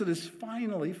in Exodus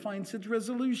finally finds its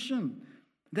resolution.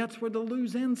 That's where the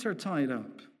loose ends are tied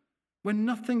up, when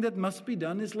nothing that must be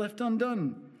done is left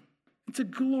undone. It's a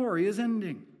glorious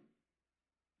ending.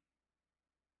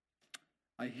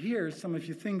 I hear some of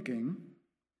you thinking,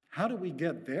 how do we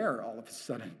get there all of a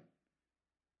sudden?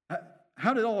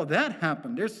 How did all of that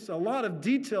happen? There's a lot of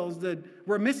details that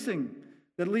we're missing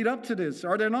that lead up to this,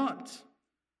 are there not?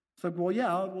 It's like,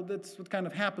 well, that's what kind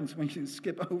of happens when you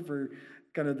skip over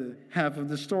kind of the half of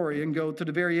the story and go to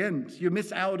the very end. You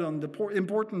miss out on the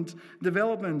important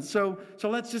developments. So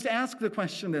let's just ask the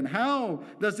question then, how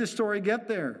does this story get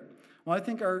there? Well, I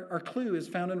think our clue is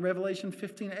found in Revelation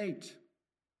 15:8.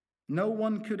 No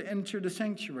one could enter the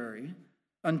sanctuary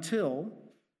until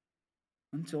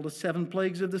the 7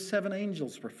 plagues of the 7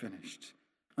 angels were finished,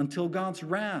 until God's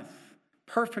wrath,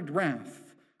 perfect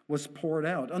wrath, was poured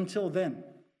out. Until then,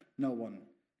 no one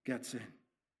gets in.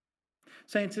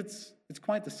 Saints, it's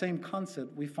quite the same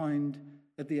concept we find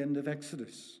at the end of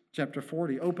Exodus chapter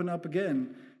 40. Open up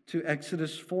again to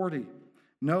Exodus 40.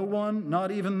 No one,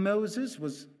 not even Moses,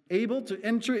 was able to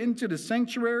enter into the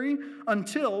sanctuary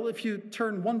until, if you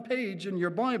turn one page in your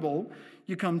Bible,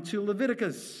 you come to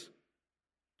Leviticus.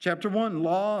 Chapter 1,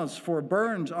 laws for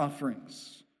burnt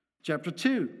offerings. Chapter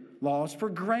 2, laws for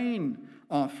grain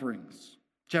offerings.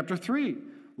 Chapter 3,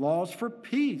 laws for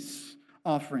peace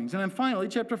offerings. And then finally,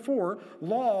 chapter 4,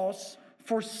 laws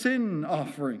for sin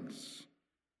offerings.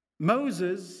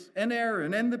 Moses and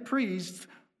Aaron and the priests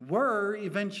were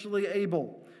eventually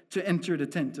able to enter the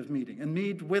tent of meeting and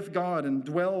meet with God and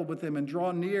dwell with him and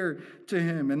draw near to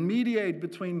him and mediate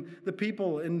between the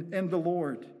people and the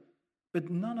Lord. But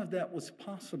none of that was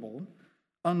possible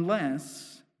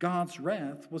unless God's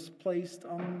wrath was placed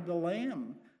on the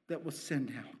lamb that was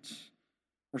sent out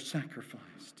or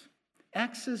sacrificed.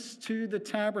 Access to the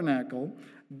tabernacle,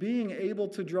 being able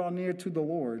to draw near to the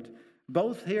Lord,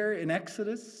 both here in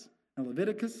Exodus and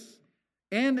Leviticus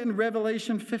and in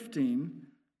Revelation 15,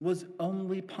 was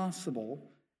only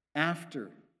possible after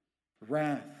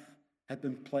wrath had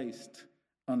been placed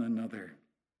on another.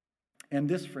 And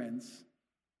this, friends,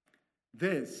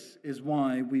 this is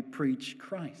why we preach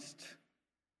Christ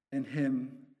and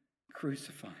Him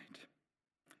crucified.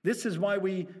 This is why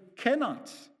we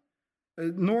cannot,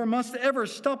 nor must ever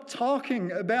stop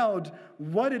talking about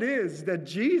what it is that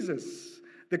Jesus,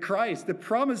 the Christ, the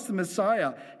promised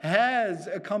Messiah, has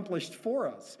accomplished for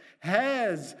us,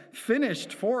 has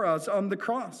finished for us on the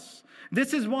cross.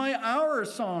 This is why our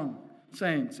song,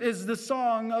 saints, is the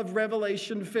song of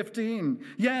Revelation 15.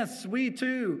 Yes, we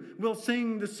too will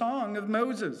sing the song of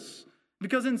Moses,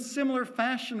 because in similar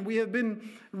fashion we have been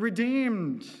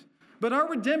redeemed. But our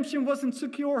redemption wasn't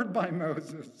secured by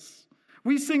Moses.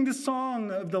 We sing the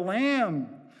song of the Lamb,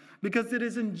 because it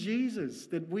is in Jesus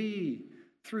that we,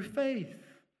 through faith,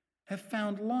 have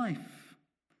found life.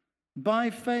 By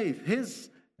faith, His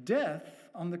death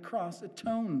on the cross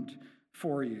atoned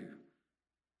for you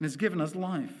and has given us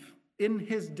life. In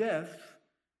His death,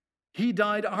 He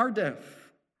died our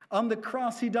death. On the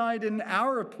cross, He died in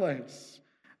our place.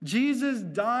 Jesus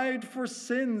died for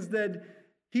sins that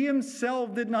He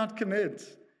Himself did not commit.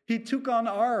 He took on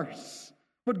ours.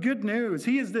 What good news.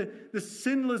 He is the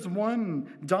sinless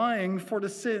one dying for the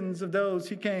sins of those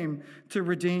He came to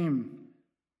redeem.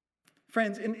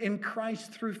 Friends, in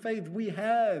Christ through faith, we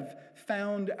have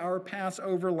found our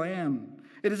Passover lamb.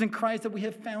 It is in Christ that we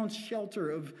have found shelter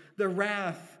of the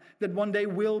wrath that one day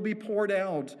will be poured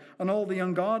out on all the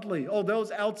ungodly, all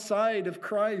those outside of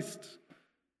Christ.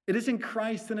 It is in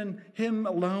Christ and in Him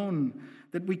alone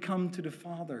that we come to the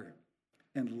Father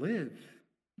and live.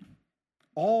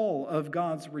 All of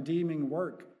God's redeeming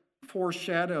work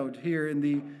foreshadowed here in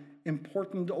the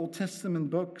important Old Testament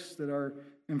books that are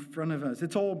in front of us.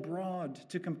 It's all brought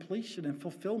to completion and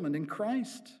fulfillment in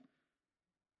Christ.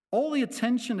 All the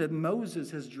attention that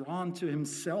Moses has drawn to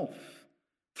himself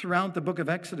throughout the book of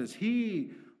Exodus,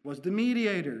 he was the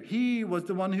mediator. He was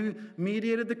the one who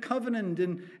mediated the covenant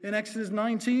in Exodus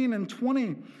 19 and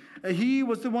 20. He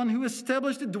was the one who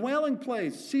established a dwelling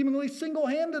place, seemingly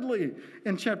single-handedly,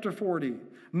 in chapter 40.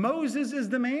 Moses is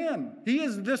the man. He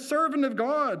is the servant of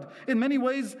God. In many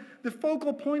ways, the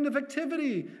focal point of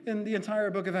activity in the entire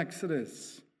book of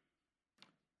Exodus.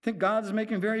 I think God is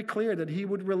making very clear that He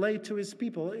would relate to His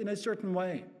people in a certain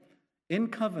way, in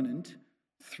covenant,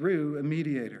 through a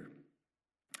mediator.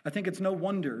 I think it's no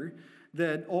wonder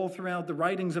that all throughout the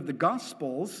writings of the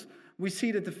Gospels, we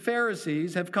see that the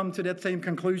Pharisees have come to that same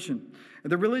conclusion.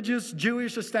 The religious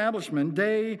Jewish establishment,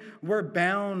 they were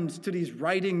bound to these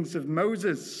writings of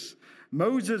Moses.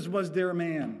 Moses was their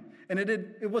man, and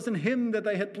it was in him that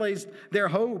they had placed their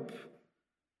hope.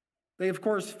 They, of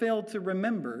course, failed to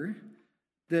remember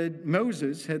that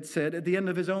Moses had said at the end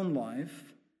of his own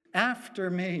life, after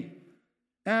me,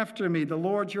 the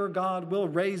Lord your God will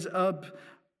raise up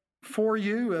for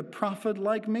you a prophet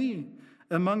like me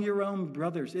among your own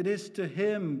brothers. It is to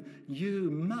him you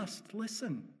must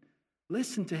listen.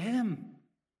 Listen to him.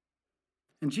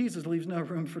 And Jesus leaves no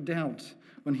room for doubt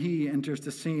when He enters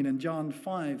the scene. In John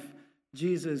 5,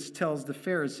 Jesus tells the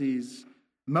Pharisees,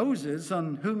 Moses,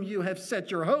 on whom you have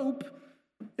set your hope,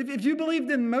 if you believed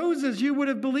in Moses, you would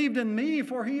have believed in me,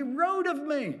 for he wrote of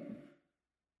me.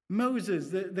 Moses,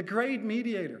 the great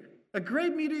mediator, a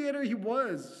great mediator he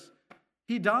was.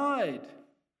 He died.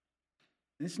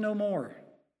 It's no more.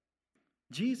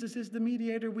 Jesus is the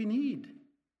mediator we need.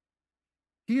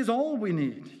 He is all we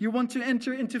need. You want to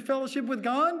enter into fellowship with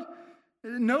God?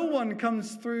 No one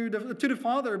comes to the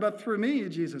Father but through me,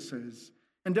 Jesus says.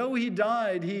 And though He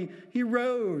died, he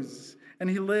rose and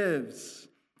He lives.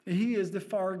 He is the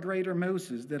far greater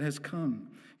Moses that has come.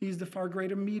 He's the far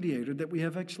greater mediator that we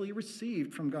have actually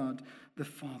received from God the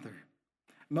Father.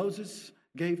 Moses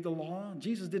gave the law.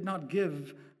 Jesus did not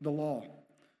give the law.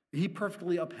 He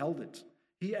perfectly upheld it.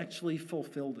 He actually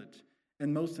fulfilled it.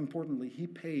 And most importantly, He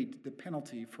paid the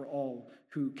penalty for all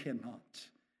who cannot,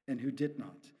 and who did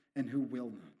not, and who will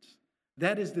not.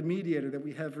 That is the mediator that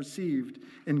we have received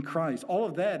in Christ. All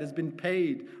of that has been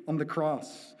paid on the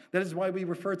cross. That is why we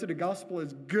refer to the gospel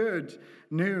as good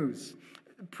news.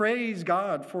 Praise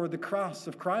God for the cross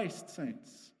of Christ,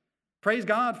 saints. Praise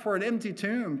God for an empty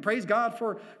tomb. Praise God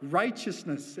for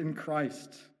righteousness in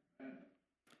Christ.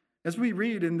 As we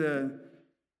read in the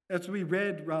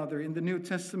New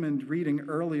Testament reading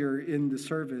earlier in the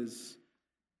service,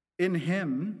 in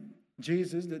Him,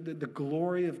 Jesus, the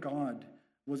glory of God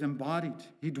was embodied.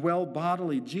 He dwelled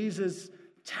bodily. Jesus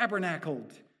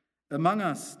tabernacled among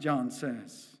us, John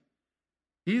says.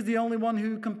 He's the only one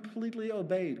who completely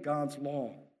obeyed God's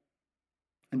law.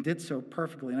 and did so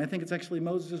perfectly. And I think it's actually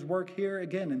Moses' work here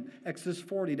again in Exodus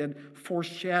 40 that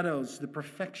foreshadows the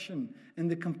perfection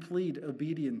and the complete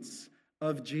obedience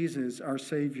of Jesus, our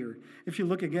Savior. If you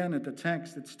look again at the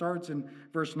text, it starts in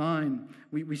verse 9.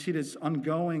 We see this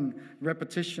ongoing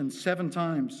repetition 7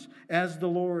 times, as the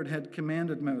Lord had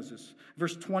commanded Moses.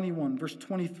 Verse 21, verse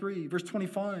 23, verse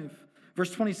 25,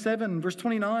 verse 27, verse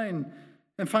 29,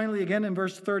 and finally again in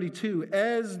verse 32,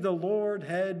 as the Lord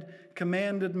had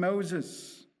commanded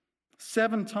Moses.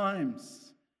 7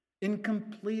 times, in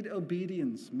complete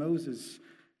obedience, Moses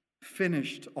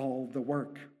finished all the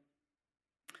work.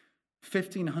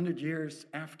 1,500 years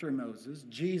after Moses,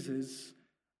 Jesus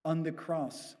on the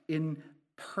cross, in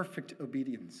perfect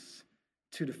obedience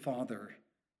to the Father,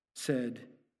 said,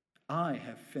 I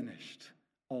have finished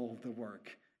all the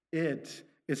work. It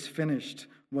is finished,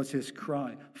 was his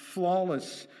cry.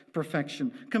 Flawless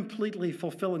perfection, completely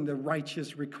fulfilling the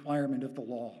righteous requirement of the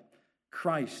law.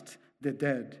 Christ the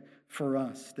dead for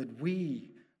us, that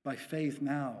we, by faith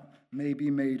now, may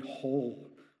be made whole,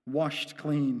 washed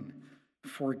clean,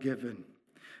 forgiven.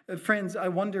 Friends, I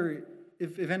wonder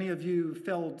if any of you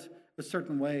felt a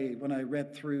certain way when I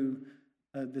read through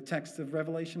the text of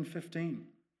Revelation 15.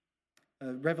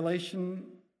 Revelation,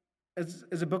 as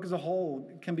a book as a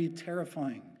whole, can be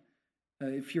terrifying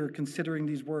if you're considering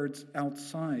these words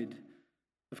outside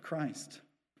of Christ.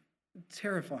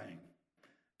 Terrifying.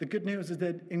 The good news is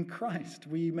that in Christ,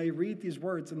 we may read these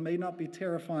words and may not be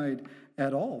terrified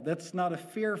at all. That's not a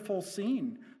fearful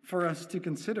scene for us to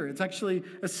consider. It's actually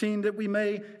a scene that we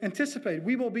may anticipate.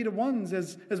 We will be the ones,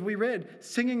 as we read,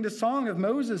 singing the song of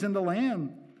Moses and the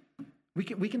Lamb. We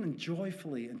can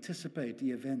joyfully anticipate the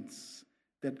events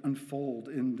that unfold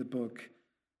in the book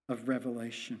of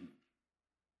Revelation.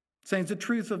 Saints, the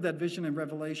truth of that vision in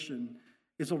Revelation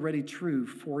is already true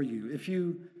for you. If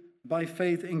you, by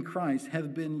faith in Christ,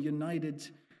 have been united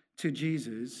to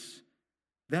Jesus,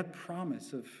 that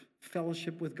promise of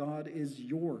fellowship with God is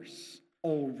yours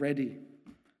already.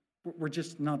 We're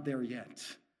just not there yet.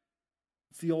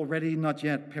 It's the already not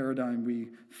yet paradigm we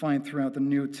find throughout the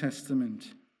New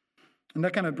Testament. And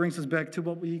that kind of brings us back to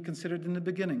what we considered in the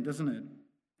beginning, doesn't it?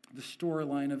 The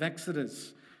storyline of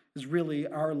Exodus is really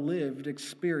our lived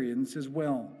experience as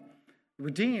well.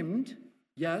 Redeemed,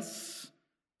 yes,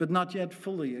 but not yet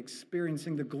fully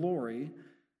experiencing the glory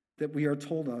that we are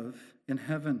told of in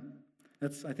heaven.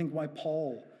 That's, I think, why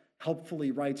Paul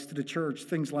helpfully writes to the church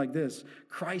things like this: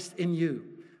 Christ in you,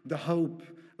 the hope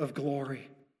of glory.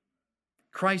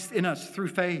 Christ in us through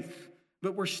faith,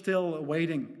 but we're still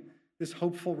awaiting this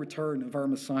hopeful return of our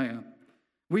Messiah.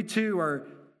 We too are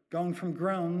going from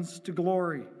groans to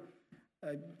glory.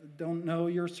 I don't know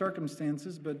your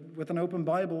circumstances, but with an open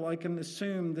Bible, I can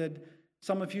assume that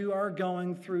some of you are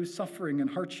going through suffering and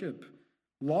hardship,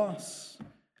 loss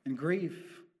and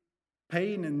grief,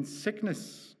 pain and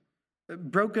sickness,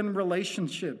 broken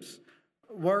relationships,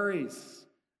 worries,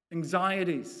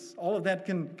 anxieties. All of that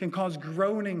can cause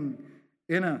groaning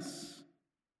in us.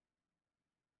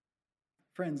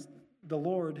 Friends, the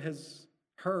Lord has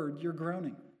heard your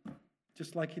groaning,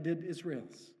 just like he did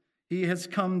Israel's. He has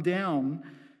come down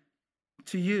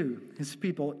to you, his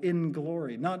people, in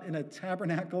glory, not in a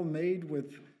tabernacle made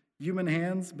with human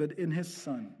hands, but in his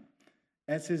Son,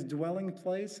 as his dwelling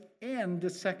place and the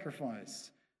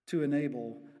sacrifice to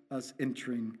enable us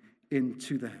entering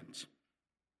into that.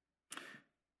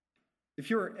 If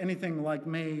you're anything like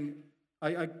me,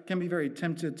 I can be very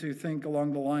tempted to think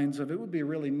along the lines of, it would be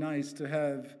really nice to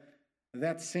have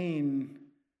that scene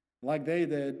like they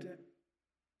did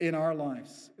in our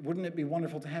lives. Wouldn't it be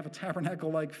wonderful to have a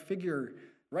tabernacle-like figure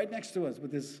right next to us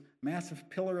with this massive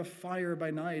pillar of fire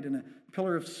by night and a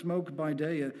pillar of smoke by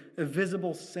day, a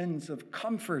visible sense of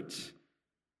comfort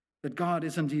that God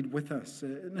is indeed with us,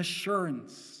 an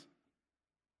assurance.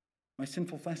 My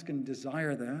sinful flesh can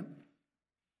desire that.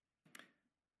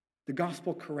 The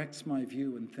gospel corrects my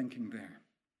view and thinking there.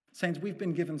 Saints, we've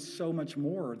been given so much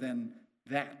more than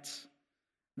that.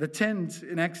 The tent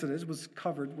in Exodus was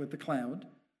covered with the cloud,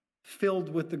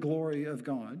 filled with the glory of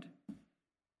God.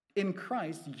 In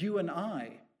Christ, you and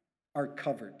I are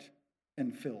covered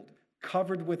and filled,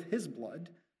 covered with his blood,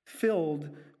 filled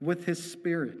with his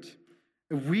spirit.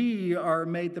 We are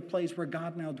made the place where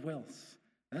God now dwells.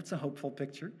 That's a hopeful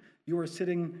picture. You are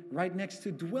sitting right next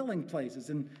to dwelling places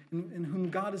in whom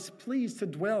God is pleased to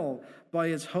dwell by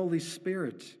his Holy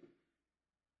Spirit.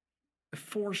 A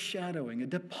foreshadowing, a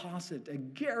deposit, a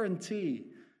guarantee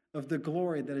of the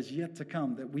glory that is yet to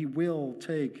come, that we will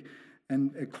take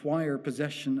and acquire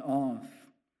possession of.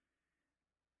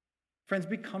 Friends,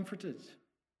 be comforted.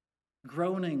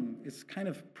 Groaning is kind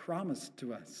of promised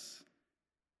to us.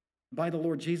 by the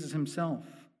Lord Jesus himself.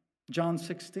 John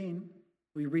 16,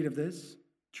 we read of this.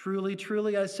 Truly,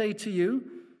 truly, I say to you,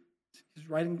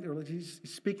 he's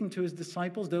speaking to his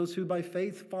disciples, those who by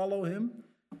faith follow him.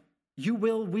 You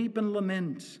will weep and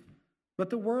lament, but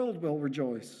the world will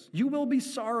rejoice. You will be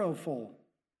sorrowful.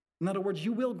 In other words,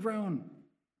 you will groan.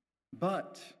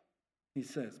 But, he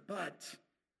says, but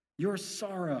your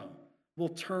sorrow will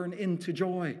turn into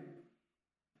joy.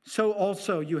 So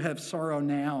also you have sorrow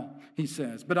now, he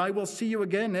says, but I will see you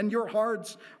again, and your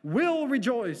hearts will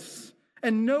rejoice,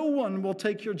 and no one will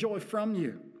take your joy from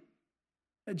you.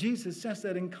 And Jesus says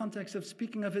that in context of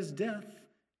speaking of his death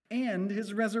and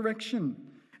his resurrection.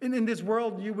 And in this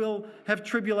world you will have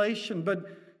tribulation, but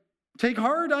take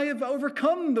heart, I have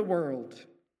overcome the world.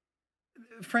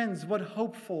 Friends, what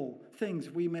hopeful things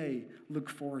we may look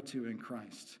forward to in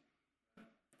Christ.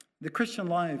 The Christian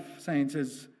life, saints,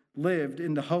 is lived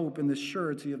in the hope and the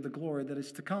surety of the glory that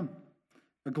is to come.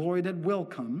 A glory that will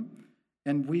come,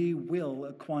 and we will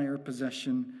acquire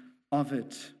possession of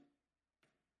it.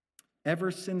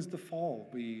 Ever since the fall,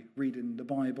 we read in the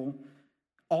Bible,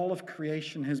 all of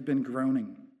creation has been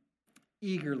groaning,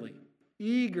 eagerly,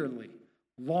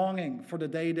 longing for the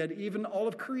day that even all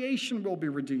of creation will be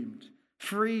redeemed,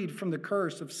 freed from the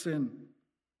curse of sin,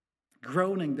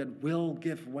 groaning that will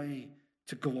give way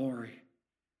to glory.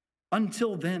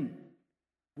 Until then,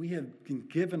 we have been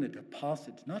given a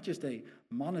deposit, not just a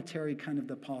monetary kind of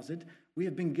deposit. We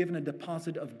have been given a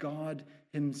deposit of God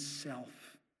himself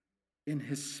in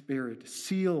his Spirit,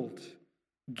 sealed,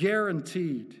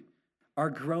 guaranteed. Our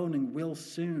groaning will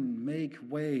soon make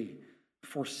way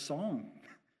for song.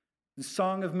 The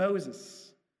song of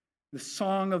Moses, the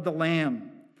song of the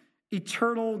Lamb,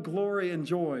 eternal glory and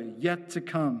joy yet to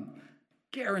come,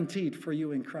 guaranteed for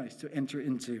you in Christ to enter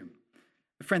into.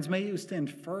 Friends, may you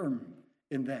stand firm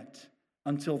in that.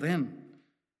 Until then,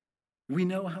 we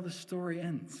know how the story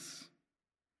ends.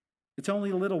 It's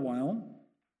only a little while.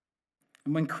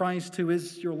 And when Christ, who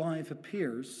is your life,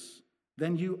 appears,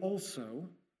 then you also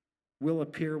will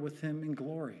appear with him in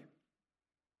glory.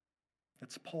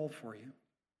 That's Paul for you.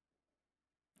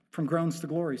 From groans to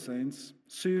glory, saints.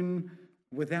 Soon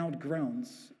without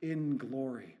groans, in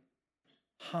glory.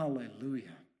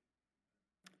 Hallelujah.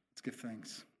 Let's give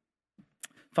thanks.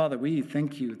 Father, we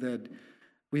thank you that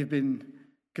we've been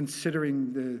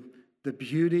considering the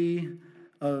beauty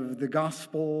of the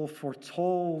gospel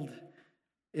foretold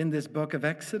in this book of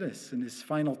Exodus, in this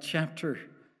final chapter.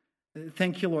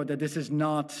 Thank you, Lord, that this is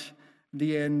not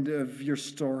the end of your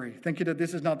story. Thank you that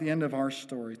this is not the end of our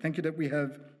story. Thank you that we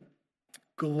have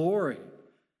glory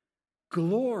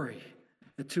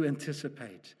to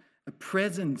anticipate, a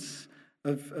presence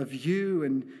of you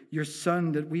and your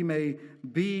Son, that we may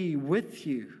be with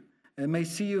you and may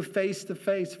see you face to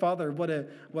face. Father, what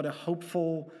a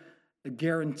hopeful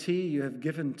guarantee you have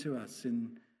given to us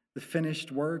in the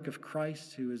finished work of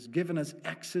Christ, who has given us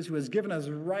access, who has given us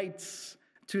rights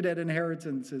to that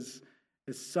inheritance as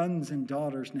sons and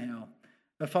daughters now.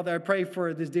 Father, I pray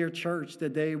for this dear church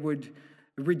that they would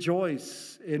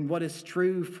rejoice in what is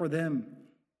true for them.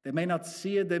 They may not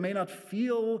see it, they may not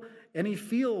feel any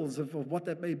feels of what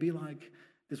that may be like.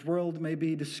 This world may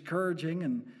be discouraging,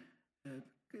 and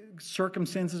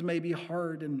circumstances may be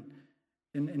hard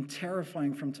and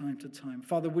terrifying from time to time.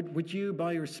 Father, would you,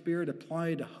 by your Spirit,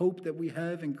 apply the hope that we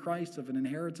have in Christ of an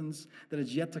inheritance that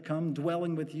is yet to come,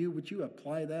 dwelling with you? Would you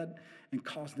apply that and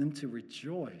cause them to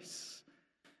rejoice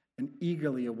and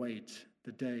eagerly await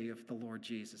the day of the Lord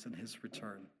Jesus and his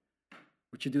return?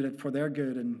 Would you do that for their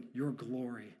good and your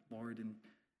glory, Lord, in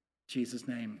Jesus'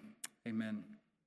 name, amen.